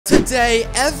Today,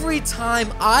 every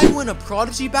time I win a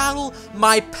Prodigy battle,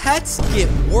 my pets get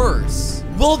worse.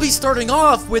 We'll be starting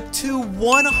off with two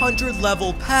 100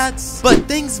 level pets, but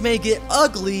things may get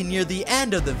ugly near the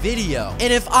end of the video.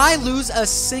 And if I lose a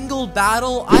single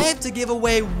battle, I have to give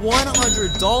away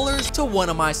 $100 to one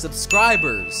of my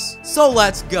subscribers. So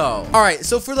let's go. Alright,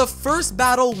 so for the first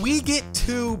battle, we get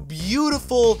two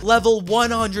beautiful level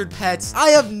 100 pets. I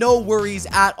have no worries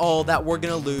at all that we're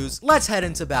gonna lose. Let's head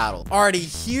into battle.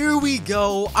 Alrighty, here we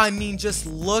go. I mean, just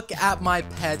look at my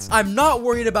pets. I'm not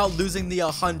worried about losing the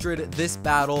 100 this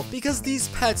battle because these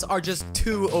pets are just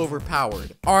too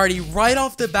overpowered. Alrighty, right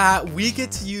off the bat, we get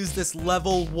to use this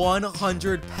level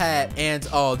 100 pet, and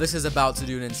oh, this is about to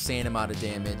do an insane amount of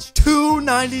damage.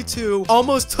 292,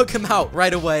 almost took him out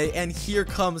right away, and here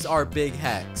comes our big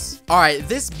hex. Alright,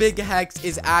 this big hex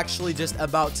is actually just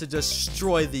about to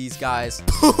destroy these guys.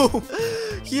 Boom!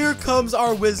 Here comes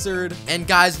our wizard, and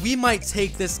guys, we might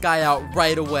take this guy out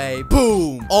right away.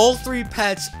 Boom! All three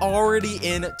pets already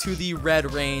into the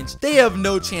red range. They have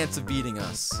no chance of beating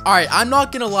us. Alright, I'm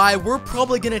not gonna lie, we're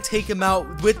probably gonna take him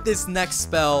out with this next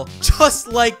spell. Just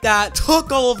like that,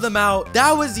 took all of them out.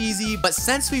 That was easy, but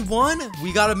since we won,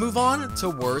 we gotta move on to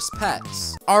worse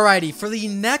pets. Alrighty, for the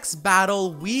next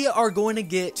battle, we are going to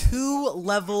get two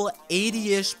level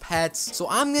 80-ish pets. So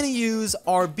I'm gonna use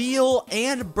Arbeal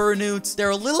and Burnoots. They're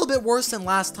a little bit worse than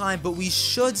last time, but we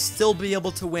should still be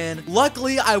able to win.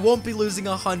 Luckily, I won't be losing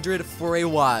 100 for a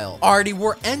while. Alrighty,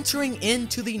 we're entering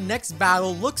into the next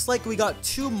battle. Looks like we got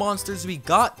two monsters we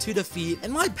got to defeat,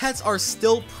 and my pets are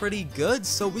still pretty good,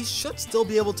 so we should still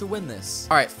be able to win this.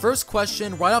 Alright, first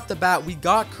question, right off the bat, we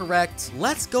got correct.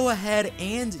 Let's go ahead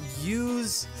and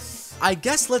use... I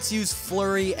guess let's use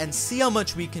Flurry and see how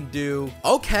much we can do.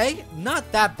 Okay,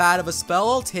 not that bad of a spell.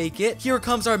 I'll take it. Here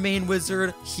comes our main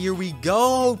wizard. Here we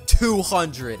go.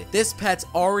 200. This pet's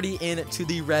already into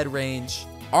the red range.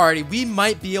 Alrighty, we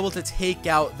might be able to take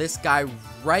out this guy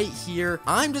right here.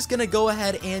 I'm just gonna go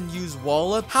ahead and use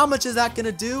Wallop. How much is that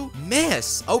gonna do?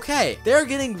 Miss. Okay, they're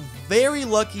getting very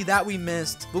lucky that we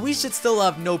missed, but we should still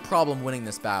have no problem winning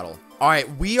this battle.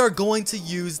 Alright, we are going to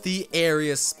use the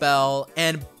area spell,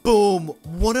 and boom,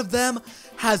 one of them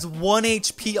has 1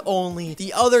 HP only.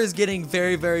 The other is getting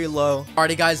very, very low.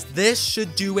 Alrighty, guys, this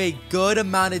should do a good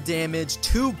amount of damage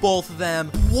to both of them.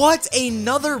 What?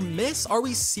 Another miss? Are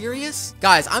we serious?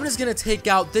 Guys, I'm just gonna take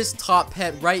out this top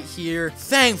pet right here.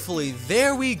 Thankfully,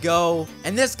 there we go.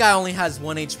 And this guy only has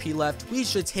 1 HP left. We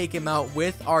should take him out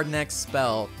with our next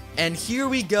spell. And here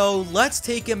we go. Let's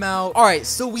take him out. Alright,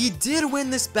 so we did win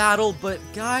this battle, but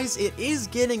guys, it is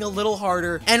getting a little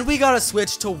harder, and we gotta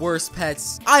switch to worse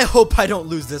pets. I hope I don't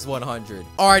lose this 100.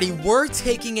 Alrighty, we're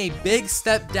taking a big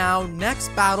step down.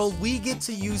 Next battle, we get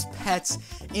to use pets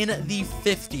in the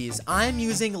 50s. I'm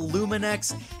using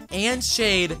Luminex and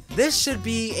Shade. This should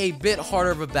be a bit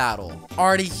harder of a battle.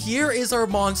 Alrighty, here is our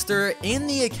monster in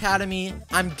the academy.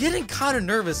 I'm getting kind of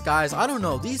nervous, guys. I don't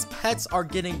know. These pets are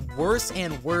getting worse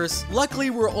and worse.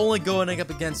 Luckily, we're only going up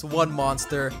against one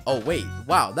monster. Oh, wait.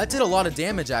 Wow, that did a lot of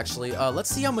damage, actually. Let's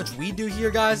see how much we do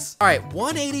here, guys. Alright,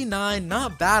 189.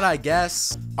 Not bad, I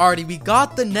guess. Alrighty, we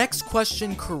got the next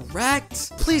question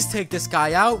correct. Please take this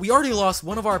guy out. We already lost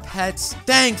one of our pets.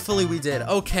 Thankfully, we did.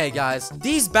 Okay, guys.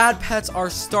 These bad pets are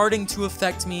starting to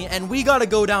affect me, and we gotta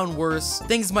go down worse.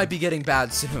 Things might be getting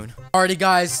bad soon. Alrighty,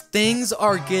 guys. Things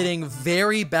are getting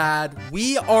very bad.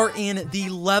 We are in the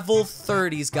level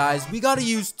 30s, guys. We gotta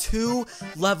use two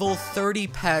level 30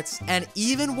 pets, and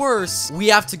even worse, we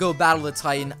have to go battle the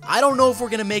Titan. I don't know if we're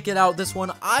gonna make it out this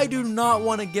one. I do not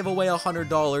want to give away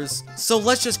 $100, so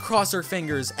let's just cross our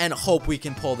fingers and hope we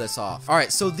can pull this off.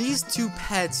 Alright, so these two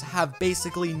pets have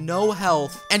basically no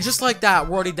health, and just like that,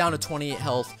 we're already down to 28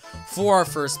 health for our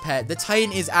first pet. The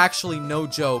Titan is actually no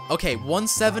joke. Okay,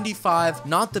 175,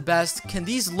 not the best. Can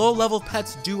these low level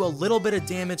pets do a little bit of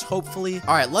damage, hopefully?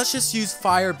 Alright, let's just use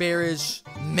Fire Barrage.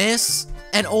 Miss.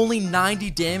 And only 90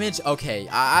 damage? Okay,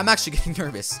 I'm actually getting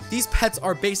nervous. These pets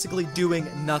are basically doing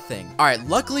nothing. Alright,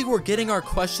 luckily we're getting our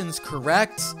questions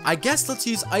correct. I guess let's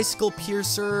use Icicle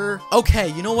Piercer.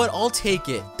 Okay, you know what? I'll take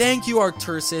it. Thank you,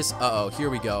 Arcturus. Uh-oh, here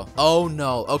we go. Oh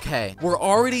no, okay. We're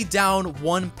already down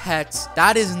one pet.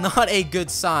 That is not a good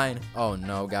sign. Oh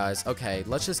no, guys. Okay,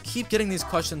 let's just keep getting these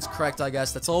questions correct, I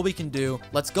guess. That's all we can do.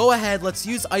 Let's go ahead. Let's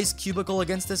use Ice Cubicle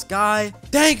against this guy.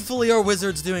 Thankfully, our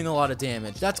wizard's doing a lot of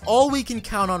damage. That's all we can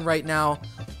count on right now.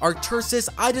 Arcturus,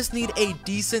 I just need a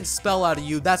decent spell out of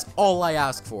you. That's all I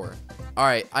ask for.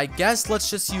 Alright, I guess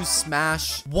let's just use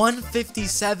Smash.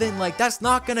 157, like, that's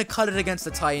not gonna cut it against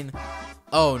the Titan.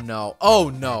 Oh no,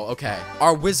 okay.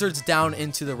 Our wizard's down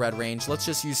into the red range. Let's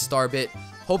just use Starbit.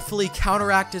 Hopefully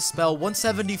counteract his spell.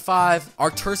 175.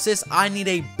 Arcturus, I need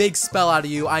a big spell out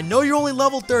of you. I know you're only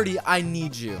level 30. I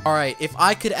need you. All right, if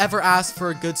I could ever ask for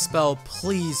a good spell,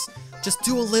 please just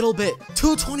do a little bit.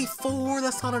 224,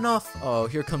 that's not enough. Oh,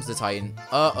 here comes the Titan.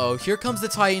 Uh-oh, here comes the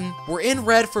Titan. We're in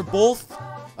red for both.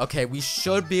 Okay, we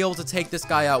should be able to take this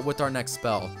guy out with our next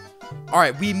spell. All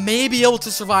right, we may be able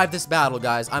to survive this battle,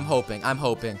 guys. I'm hoping.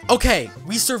 Okay,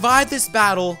 we survived this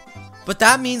battle, but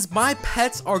that means my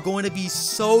pets are going to be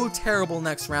so terrible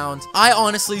next round. I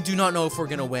honestly do not know if we're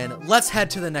going to win. Let's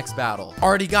head to the next battle.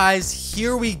 Alrighty, guys,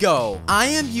 here we go. I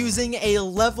am using a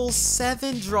level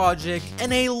 7 Prodigy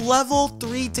and a level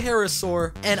 3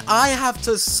 Pterosaur, and I have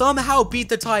to somehow beat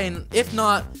the Titan. If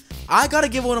not, I gotta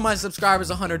give one of my subscribers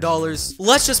 $100.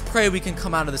 Let's just pray we can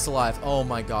come out of this alive. Oh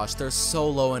my gosh, they're so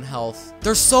low in health.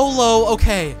 They're so low.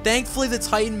 Okay, thankfully the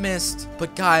Titan missed.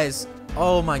 But guys,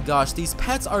 oh my gosh, these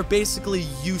pets are basically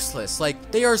useless.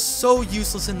 Like, they are so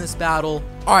useless in this battle.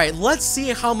 All right, let's see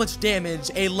how much damage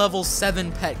a level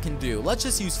 7 pet can do. Let's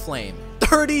just use Flame.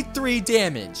 33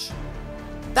 damage.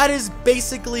 That is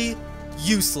basically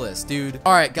useless, dude.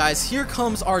 All right, guys, here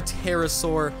comes our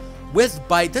Pterosaur. With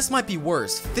bite, this might be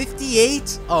worse.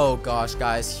 58? Oh gosh,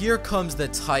 guys. Here comes the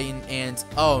Titan and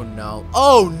oh no.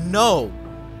 Oh no!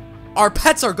 Our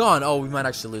pets are gone. Oh, we might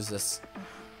actually lose this.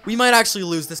 We might actually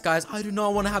lose this, guys. I do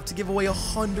not want to have to give away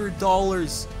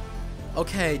 $100.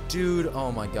 Okay, dude.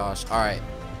 Oh my gosh. Alright.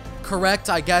 Correct,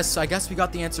 I guess. I guess we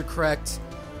got the answer correct.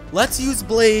 Let's use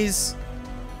Blaze.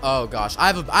 Oh gosh. I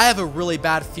have a really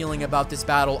bad feeling about this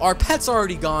battle. Our pets are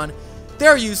already gone.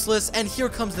 They're useless, and here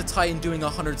comes the Titan doing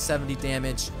 170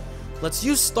 damage. Let's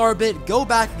use Starbit, go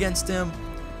back against him.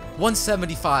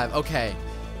 175, okay.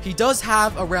 He does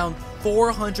have around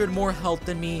 400 more health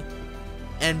than me,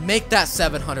 and make that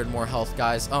 700 more health,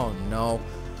 guys. Oh, no.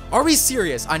 Are we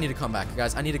serious? I need to come back,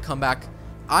 guys. I need to come back.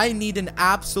 I need an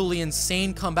absolutely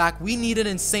insane comeback. We need an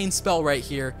insane spell right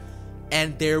here,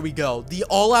 and there we go. The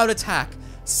all-out attack.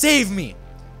 Save me.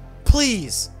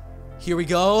 Please. Here we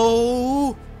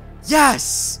go.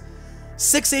 Yes!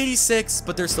 686,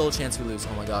 but there's still a chance we lose.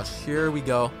 Oh my gosh, here we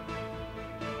go.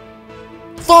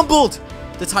 Fumbled!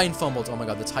 The Titan fumbled. Oh my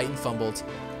god, the Titan fumbled.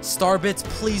 Starbits,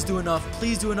 please do enough.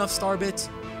 Please do enough, Starbits.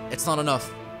 It's not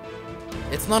enough.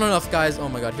 It's not enough, guys. Oh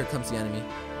my god, here comes the enemy.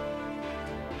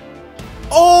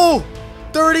 Oh!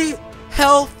 30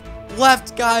 health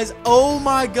left, guys. Oh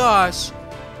my gosh.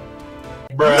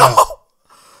 Bruh. No!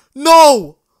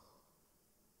 No!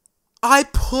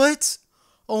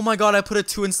 Oh my god, I put a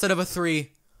 2 instead of a 3.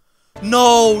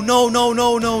 No, no, no,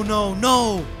 no, no, no,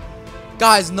 no.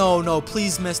 Guys, no, no,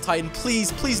 please miss Titan.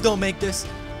 Please, please don't make this.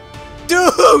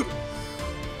 Dude!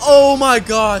 Oh my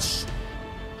gosh.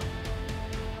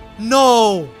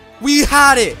 No. We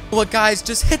had it. Look, guys,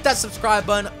 just hit that subscribe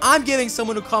button. I'm giving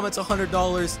someone who comments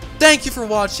 $100. Thank you for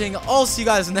watching. I'll see you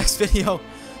guys in the next video.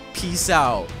 Peace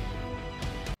out.